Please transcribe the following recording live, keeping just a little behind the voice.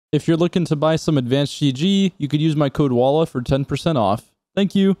If you're looking to buy some advanced GG, you could use my code WALLAH for 10% off.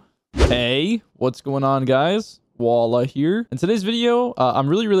 Thank you. Hey, what's going on, guys? WALLAH here. In today's video, I'm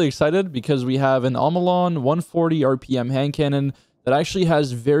really excited because we have an Omolon 140 RPM hand cannon that actually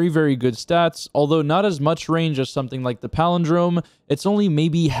has very good stats, although not as much range as something like the Palindrome. It's only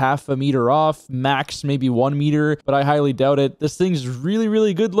maybe half a meter off, max maybe 1 meter, but I highly doubt it. This thing's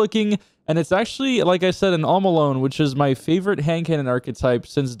really good looking, and it's actually, like I said, an Omolon, which is my favorite hand cannon archetype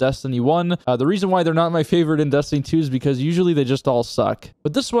since Destiny 1. The reason why they're not my favorite in Destiny 2 is because usually they just all suck.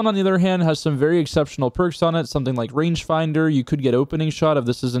 But this one, on the other hand, has some very exceptional perks on it, something like Rangefinder. You could get Opening Shot if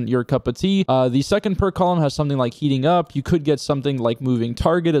this isn't your cup of tea. The second perk column has something like Heating Up. You could get something like Moving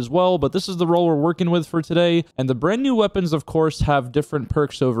Target as well, but this is the role we're working with for today. And the brand new weapons, of course, have different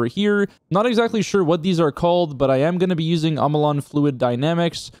perks over here. Not exactly sure what these are called, but I am going to be using Omolon Fluid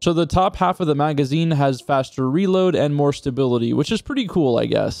Dynamics. So the top half of the magazine has faster reload and more stability, which is pretty cool, I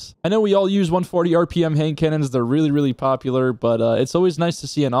guess. I know we all use 140 RPM hand cannons. They're really popular, but it's always nice to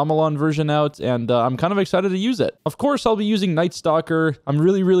see an Omolon version out, and I'm kind of excited to use it. Of course, I'll be using Night Stalker. I'm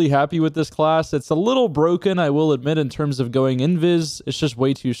really happy with this class. It's a little broken, I will admit, in terms of going invis. It's just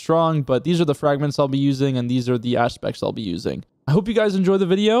way too strong, but these are the fragments I'll be using, and these are the aspects I'll be using. I hope you guys enjoy the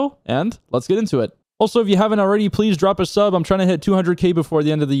video, and let's get into it. Also, if you haven't already, please drop a sub. I'm trying to hit 200k before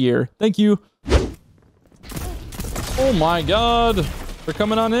the end of the year. Thank you. Oh my god. They're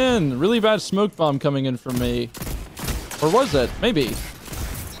coming on in. Really bad smoke bomb coming in from me. Or was it? Maybe.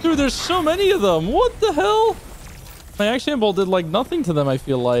 Dude, there's so many of them. What the hell? My action bolt did like nothing to them, I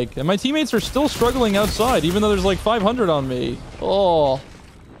feel like. And my teammates are still struggling outside, even though there's like 500 on me. Oh.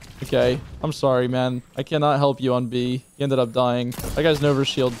 Okay. I'm sorry, man. I cannot help you on B. He ended up dying. That guy's Nova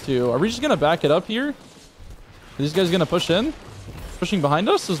Shield too. Are we just gonna back it up here? Are these guys gonna push in? Pushing behind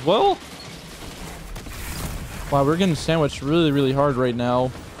us as well? Wow, we're getting sandwiched really hard right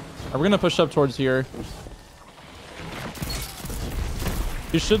now. Right, we're gonna push up towards here.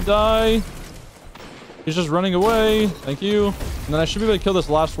 He should die. He's just running away. Thank you. And then I should be able to kill this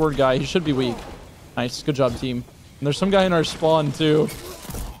last word guy. He should be weak. Nice. Good job, team. And there's some guy in our spawn too.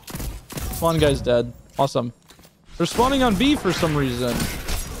 Spawn guy's dead. Awesome. They're spawning on B for some reason.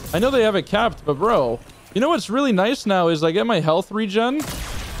 I know they have it capped, but bro, you know what's really nice now is I get my health regen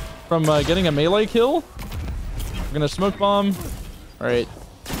from getting a melee kill. We're gonna smoke bomb. All right.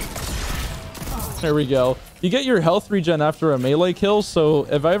 There we go. You get your health regen after a melee kill, so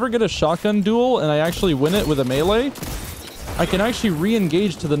if I ever get a shotgun duel and I actually win it with a melee, I can actually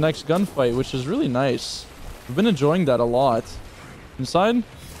re-engage to the next gunfight, which is really nice. I've been enjoying that a lot. Inside.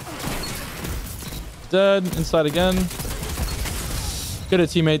 Dead. Inside again. Get it,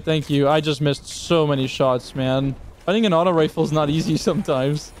 teammate. Thank you. I just missed so many shots, man. Fighting an auto rifle is not easy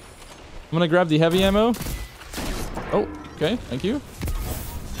sometimes. I'm gonna grab the heavy ammo. Oh, okay. Thank you.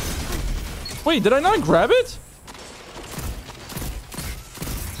 Wait, did I not grab it?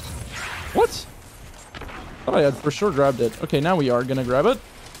 What? Thought I had for sure grabbed it. Okay, now we are gonna grab it.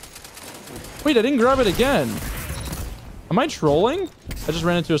 Wait, I didn't grab it again. Am I trolling? I just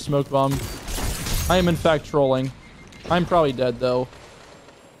ran into a smoke bomb. I am in fact trolling. I'm probably dead though.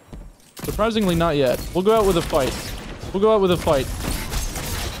 Surprisingly not yet. We'll go out with a fight. We'll go out with a fight.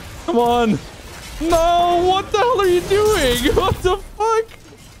 Come on. No, what the hell are you doing? What the fuck?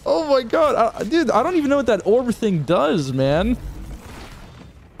 Oh my god. Dude, I don't even know what that orb thing does, man.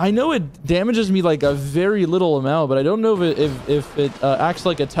 I know it damages me like a very little amount, but I don't know if it acts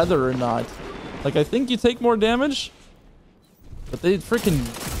like a tether or not. Like, I think you take more damage, but they freaking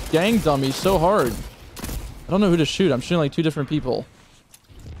ganged on me so hard. I don't know who to shoot. I'm shooting like 2 different people.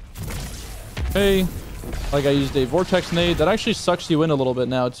 Okay. Like, I used a vortex nade. That actually sucks you in a little bit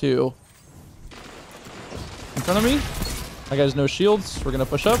now, too. In front of me. That guy's no shields. We're gonna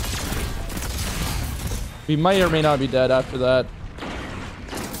push up. We may or may not be dead after that.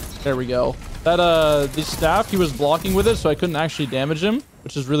 There we go. That, the staff, he was blocking with it, so I couldn't actually damage him,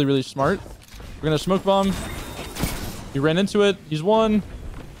 which is really smart. We're gonna smoke bomb. He ran into it. He's won.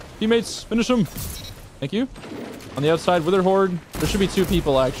 Teammates, finish him. Thank you. On the outside, Wither Horde. There should be 2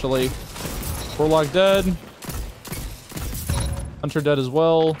 people, actually. Warlock dead. Hunter dead as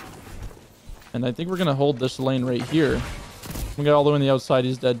well. And I think we're gonna hold this lane right here. We got all the way on the outside.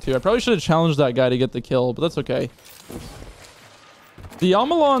 He's dead too. I probably should have challenged that guy to get the kill, but that's okay. The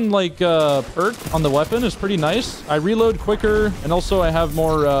Omolon like perk on the weapon is pretty nice. I reload quicker, and also I have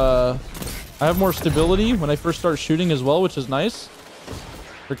more stability when I first start shooting as well, which is nice.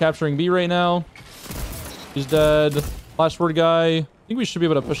 We're capturing B right now. He's dead. Last word guy. I think we should be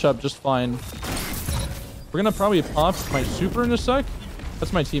able to push up just fine. We're gonna probably pop my super in a sec.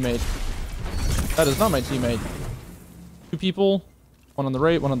 That's my teammate. That is not my teammate. 2 people. One on the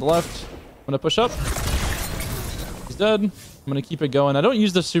right, one on the left. I'm gonna push up. He's dead. I'm gonna keep it going. I don't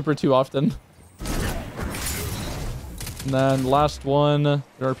use this super too often. And then last one. There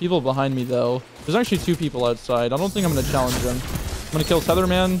are people behind me though. There's actually 2 people outside. I don't think I'm gonna challenge them. I'm gonna kill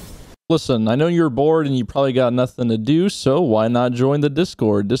Tetherman. Listen, I know you're bored and you probably got nothing to do, so why not join the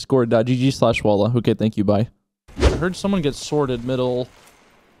Discord? Discord.gg/Wallah. Okay, thank you, bye. I heard someone get sorted middle.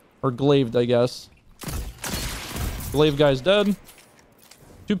 Or glaived, I guess. Glaive guy's dead.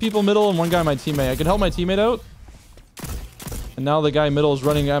 2 people middle and 1 guy my teammate. I can help my teammate out. And now the guy middle is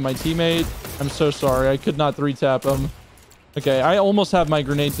running at my teammate. I'm so sorry. I could not 3-tap him. Okay, I almost have my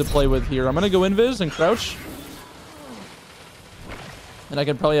grenade to play with here. I'm gonna go invis and crouch. And I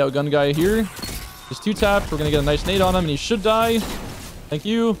can probably outgun guy here. He's 2-tapped. We're gonna get a nice nade on him and he should die. Thank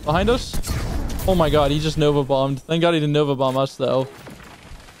you. Behind us. Oh my god, he just Nova bombed. Thank god he didn't Nova bomb us though.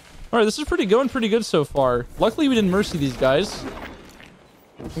 Alright, this is going pretty good so far. Luckily we didn't mercy these guys.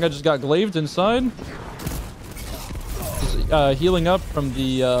 I think I just got glaived inside. Just, healing up from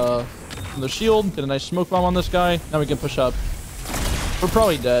the shield. Get a nice smoke bomb on this guy. Now we can push up. We're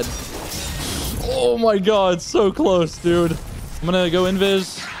probably dead. Oh my god, so close, dude. I'm gonna go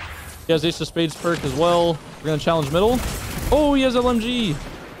invis. He has Ace of Spades perk as well. We're gonna challenge middle. Oh, he has LMG.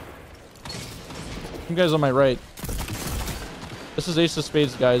 You guys on my right. This is Ace of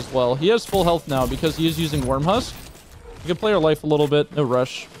Spades guy as well. He has full health now because he is using Worm Husk. We can play our life a little bit. No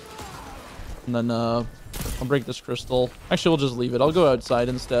rush. And then I'll break this crystal. Actually, we'll just leave it. I'll go outside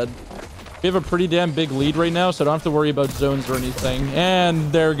instead. We have a pretty damn big lead right now, so I don't have to worry about zones or anything.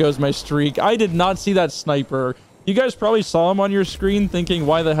 And there goes my streak. I did not see that sniper. You guys probably saw him on your screen thinking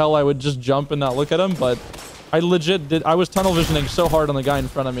why the hell I would just jump and not look at him, but I legit did. I was tunnel visioning so hard on the guy in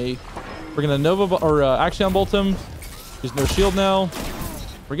front of me. We're going to Nova or Axion bolt him. He's no shield now.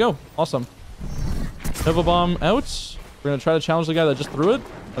 Here we go. Awesome. Nova bomb out. We're going to try to challenge the guy that just threw it.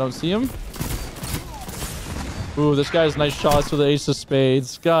 I don't see him. Ooh, this guy's nice shots with the Ace of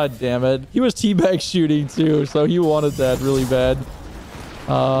Spades. God damn it. He was teabag shooting too, so he wanted that really bad.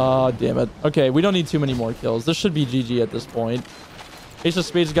 Damn it. Okay, we don't need too many more kills. This should be GG at this point. Ace of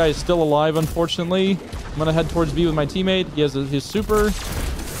Spades guy is still alive, unfortunately. I'm going to head towards B with my teammate. He has his super.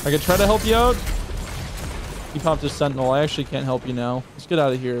 I could try to help you out. He popped his sentinel. I actually can't help you now. Let's get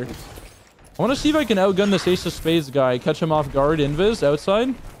out of here. I want to see if I can outgun this Ace of Spades guy. Catch him off guard. Invis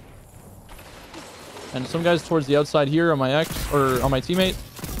outside. And some guys towards the outside here on my on my teammate.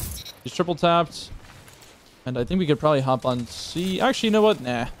 He's triple tapped. And I think we could probably hop on C. Actually, you know what?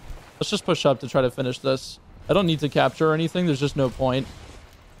 Nah. Let's just push up to try to finish this. I don't need to capture or anything. There's just no point.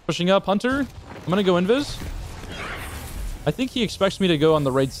 Pushing up, Hunter. I'm going to go invis. I think he expects me to go on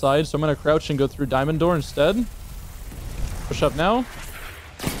the right side, so I'm going to crouch and go through Diamond Door instead. Push up now.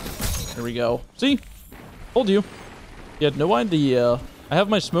 There we go. See? Told you. He had no idea. I have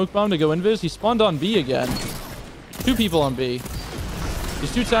my smoke bomb to go invis. He spawned on B again. 2 people on B.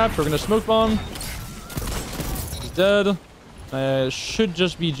 He's 2-tapped. We're going to smoke bomb. He's dead. Should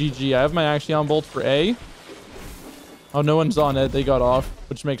just be GG. I have my Axion bolt for A. Oh, no one's on it. They got off,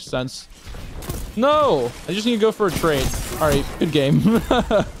 which makes sense. No! I just need to go for a trade. Alright, good game.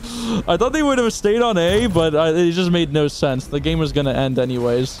 I thought they would have stayed on A, but it just made no sense. The game was going to end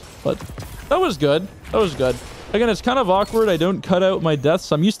anyways. But that was good. That was good. Again, it's kind of awkward. I don't cut out my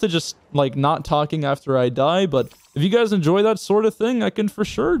deaths. I'm used to just, like, not talking after I die. But if you guys enjoy that sort of thing, I can for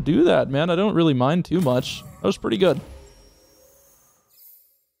sure do that, man. I don't really mind too much. That was pretty good.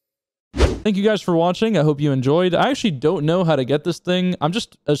 Thank you guys for watching. I hope you enjoyed. I actually don't know how to get this thing. I'm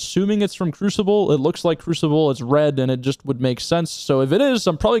just assuming it's from Crucible. It looks like Crucible. It's red, and it just would make sense. So if it is,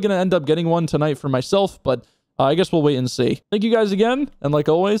 I'm probably going to end up getting one tonight for myself, but I guess we'll wait and see. Thank you guys again, and like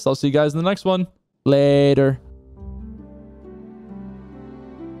always, I'll see you guys in the next one. Later.